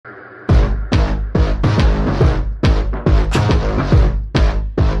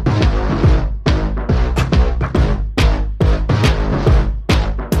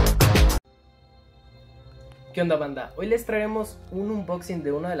¿Qué onda, banda? Hoy les traeremos un unboxing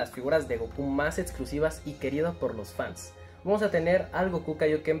de una de las figuras de Goku más exclusivas y querida por los fans. Vamos a tener al Goku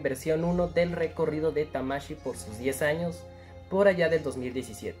Kaioken versión 1 del recorrido de Tamashii por sus 10 años, por allá del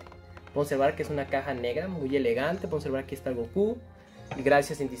 2017. Podemos observar que es una caja negra muy elegante. Podemos observar que está el Goku y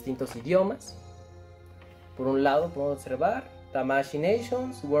gracias en distintos idiomas. Por un lado podemos observar Tamashii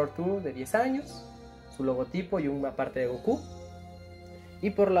Nations World Tour de 10 años, su logotipo y una parte de Goku. Y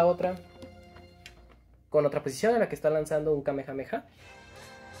por la otra, con otra posición en la que está lanzando un Kamehameha.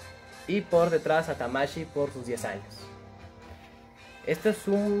 Y por detrás a Tamashii por sus 10 años. Esta es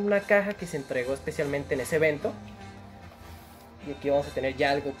una caja que se entregó especialmente en ese evento. Y aquí vamos a tener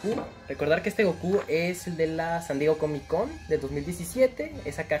ya el Goku. Recordar que este Goku es el de la San Diego Comic Con de 2017.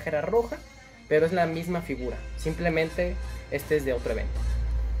 Esa caja era roja, pero es la misma figura. Simplemente este es de otro evento.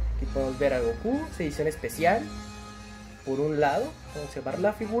 Aquí podemos ver a Goku, esa edición especial. Por un lado, podemos observar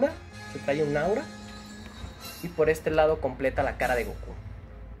la figura que trae un aura. Y por este lado completa la cara de Goku.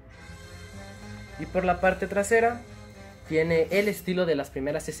 Y por la parte trasera tiene el estilo de las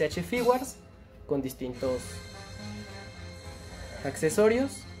primeras SH Figures, con distintos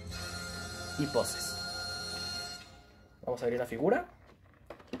accesorios y poses. Vamos a abrir la figura,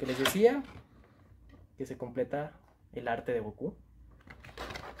 que les decía que se completa el arte de Goku.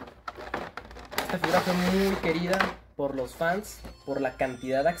 Esta figura fue muy querida por los fans por la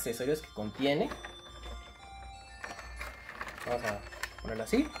cantidad de accesorios que contiene. Vamos a ponerlo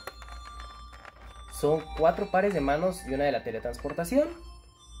así. Son 4 pares de manos y una de la teletransportación,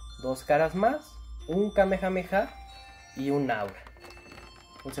 2 caras más, un Kamehameha y un aura.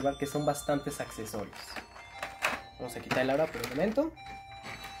 Vamos a observar que son bastantes accesorios. Vamos a quitar el aura por un momento.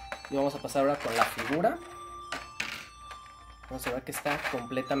 Y vamos a pasar ahora con la figura. Vamos a ver que está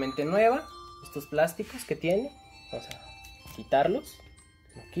completamente nueva. Estos plásticos que tiene, vamos a quitarlos.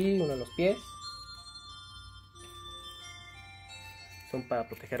 Aquí, uno en los pies. Son para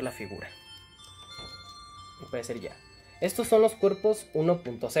proteger la figura. Y puede ser ya. Estos son los cuerpos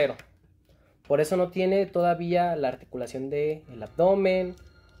 1.0. Por eso no tiene todavía la articulación del abdomen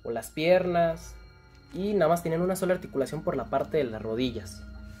o las piernas. Y nada más tienen una sola articulación por la parte de las rodillas.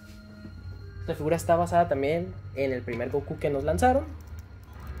 Esta figura está basada también en el primer Goku que nos lanzaron.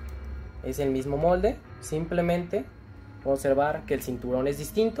 Es el mismo molde. Simplemente podemos observar que el cinturón es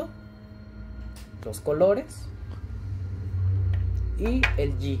distinto. Los colores. Y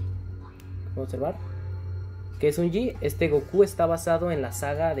el G. Vamos a observar que es un G. Este Goku está basado en la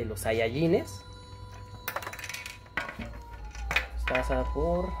saga de los Saiyajines. Está basada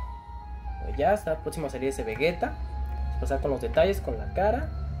por... ya está próximo a salir ese Vegeta. Vamos a pasar con los detalles, con la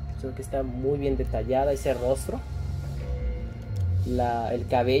cara. Creo que está muy bien detallada ese rostro. El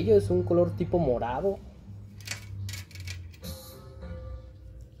cabello es un color tipo morado.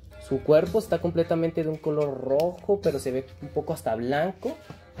 Su cuerpo está completamente de un color rojo, pero se ve un poco hasta blanco.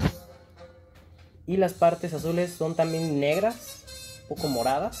 Y las partes azules son también negras, un poco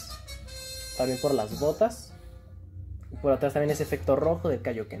moradas. También por las botas. Y por atrás también ese efecto rojo del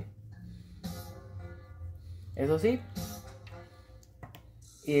Kaioken. Eso sí,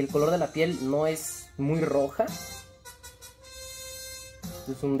 el color de la piel no es muy roja.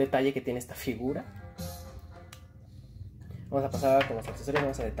 Es un detalle que tiene esta figura. Vamos a pasar ahora con los accesorios,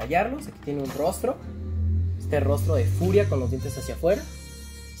 vamos a detallarlos. Aquí tiene un rostro. Este rostro de furia con los dientes hacia afuera.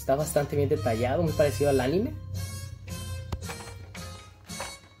 Está bastante bien detallado, muy parecido al anime.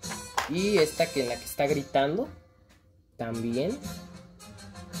 Y esta en la que está gritando también.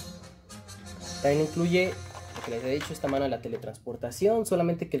 También incluye, lo que les he dicho, esta mano de la teletransportación.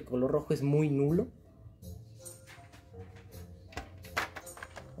 Solamente que el color rojo es muy nulo.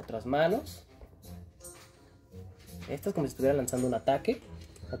 Otras manos. Esta es como si estuviera lanzando un ataque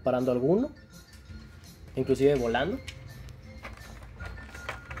o parando alguno, inclusive volando.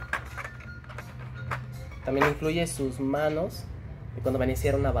 También incluye sus manos de cuando van a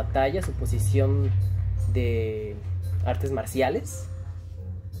iniciar una batalla, su posición de artes marciales.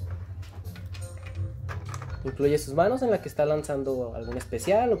 Incluye sus manos en la que está lanzando algún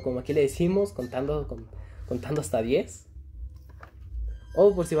especial, o como aquí le decimos, contando hasta 10.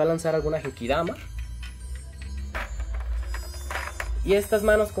 O por si va a lanzar alguna Genkidama. Y estas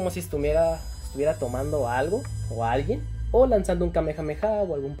manos como si estuviera tomando algo o a alguien, o lanzando un Kamehameha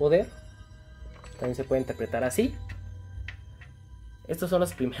o algún poder. También se puede interpretar así. Estos son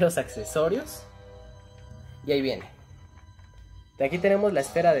los primeros accesorios. Y ahí viene. De aquí tenemos la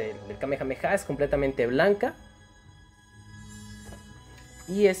esfera del Kamehameha, es completamente blanca.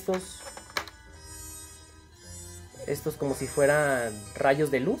 Y estos como si fueran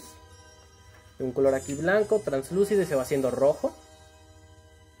rayos de luz. De un color aquí blanco, translúcido, y se va haciendo rojo.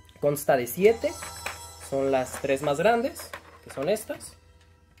 Consta de 7. son las 3 más grandes, que son estas.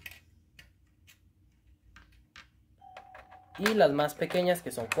 Y las más pequeñas,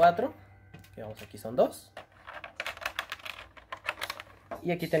 que son 4, que vamos, aquí son 2.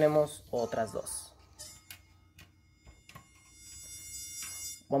 Y aquí tenemos otras 2.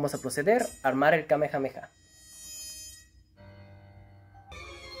 Vamos a proceder a armar el Kamehameha.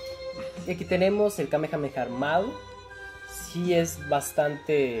 Y aquí tenemos el Kamehameha armado. Sí es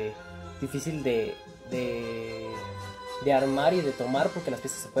bastante difícil de armar y de tomar, porque las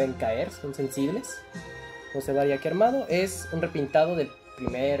piezas se pueden caer, son sensibles. Vamos a ver ya que armado. Es un repintado del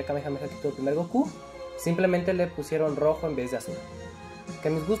primer Kamehameha que tuvo el primer Goku. Simplemente le pusieron rojo en vez de azul. Que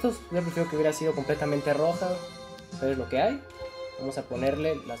a mis gustos yo prefiero que hubiera sido completamente roja, pero es lo que hay. Vamos a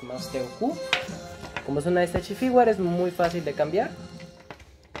ponerle las manos de Goku. Como es una Statue Figure, es muy fácil de cambiar.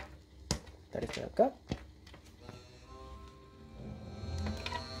 Quitar este de acá.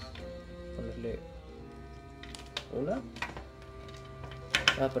 Ponerle una.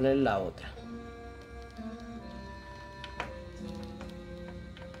 Vamos a ponerle la otra.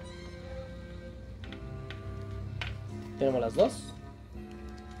 Tenemos las dos.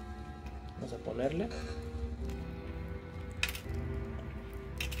 Vamos a ponerle.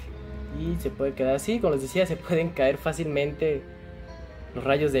 Y se puede quedar así. Como les decía, se pueden caer fácilmente los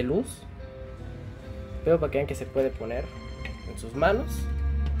rayos de luz. Pero para que vean que se puede poner en sus manos.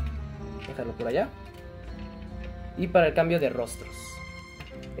 Dejarlo por allá. Y para el cambio de rostros,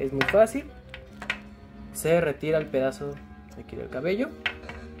 es muy fácil. Se retira el pedazo de aquí del cabello.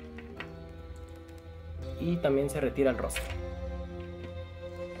 Y también se retira el rostro.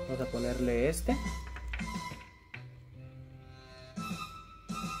 Vamos a ponerle este.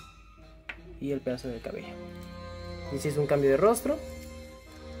 Y el pedazo del cabello. Y si es un cambio de rostro.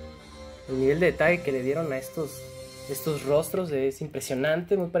 El nivel de detalle que le dieron a estos rostros es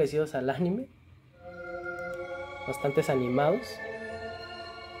impresionante. Muy parecidos al anime. Bastantes animados.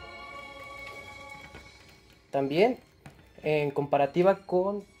 También en comparativa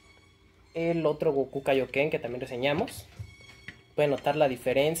con el otro Goku Kaioken que también reseñamos, pueden notar la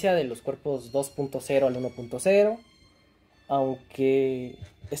diferencia de los cuerpos 2.0 al 1.0. Aunque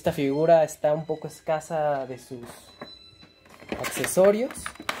esta figura está un poco escasa de sus accesorios,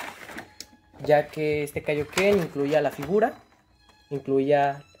 ya que este Kaioken incluía la figura,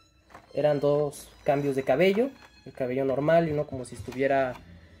 eran 2 cambios de cabello, el cabello normal y uno como si estuviera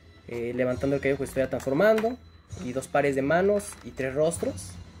levantando el cabello que estuviera transformando, y 2 pares de manos y 3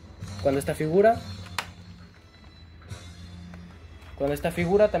 rostros. Cuando esta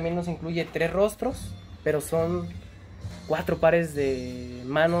figura también nos incluye 3 rostros, pero son 4 pares de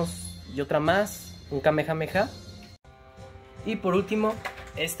manos y otra más, un Kamehameha. Y por último,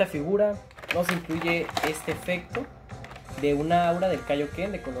 esta figura nos incluye este efecto de una aura del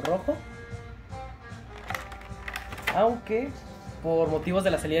Kaioken de color rojo. Aunque por motivos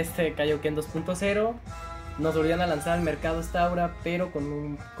de la salida de este Kaioken 2.0 nos volvían a lanzar al mercado esta aura, pero con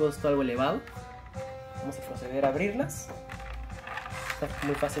un costo algo elevado. Vamos a proceder a abrirlas. Está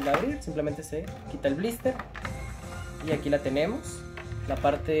muy fácil de abrir, simplemente se quita el blister. Y aquí la tenemos, la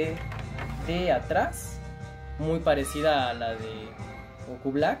parte de atrás, muy parecida a la de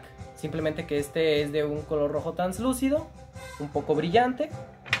Goku Black, simplemente que este es de un color rojo translúcido, un poco brillante,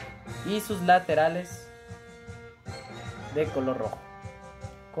 y sus laterales de color rojo,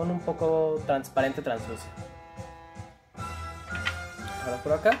 con un poco transparente translúcido. Ahora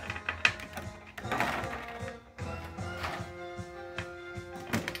por acá.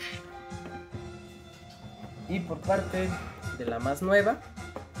 Y por parte de la más nueva,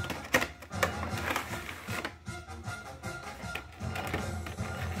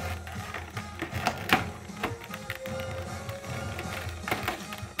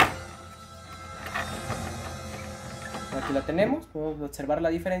 aquí la tenemos. Podemos observar la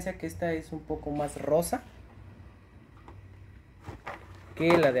diferencia, que esta es un poco más rosa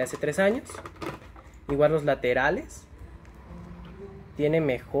que la de hace 3 años. Igual los laterales tiene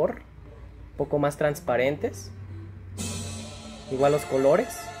mejor, un poco más transparentes. Igual los colores.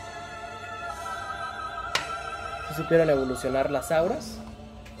 Se supieron evolucionar las auras,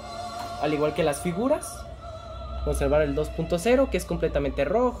 al igual que las figuras. Conservar el 2.0, que es completamente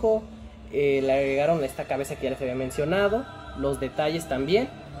rojo. Le agregaron esta cabeza que ya les había mencionado, los detalles también.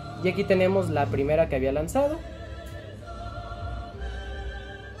 Y aquí tenemos la primera que había lanzado.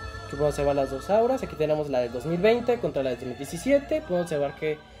 Aquí podemos observar las 2 auras. Aquí tenemos la del 2020 contra la del 2017. Podemos observar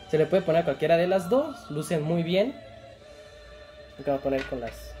que se le puede poner a cualquiera de las dos. Lucen muy bien. Aquí vamos a poner con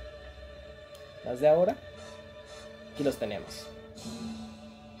las de ahora. Aquí los tenemos.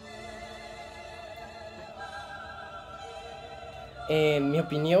 En mi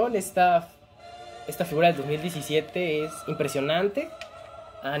opinión, esta Esta figura del 2017 es impresionante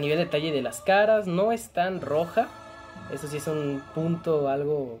a nivel de detalle de las caras, no es tan roja, eso sí es un punto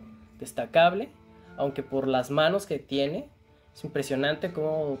algo destacable, aunque por las manos que tiene, es impresionante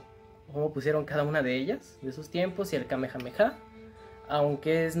cómo pusieron cada una de ellas, de esos tiempos, y el Kamehameha,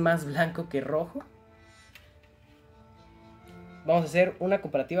 aunque es más blanco que rojo. Vamos a hacer una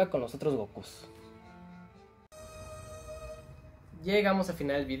comparativa con los otros Gokus. Llegamos al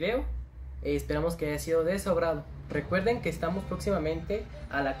final del video. Esperamos que haya sido de su agrado. Recuerden que estamos próximamente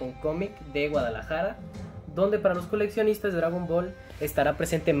a la Concomic de Guadalajara, donde para los coleccionistas de Dragon Ball estará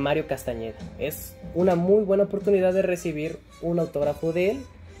presente Mario Castañeda. Es una muy buena oportunidad de recibir un autógrafo de él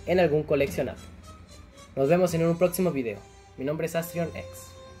en algún coleccionado. Nos vemos en un próximo video. Mi nombre es Astrion X.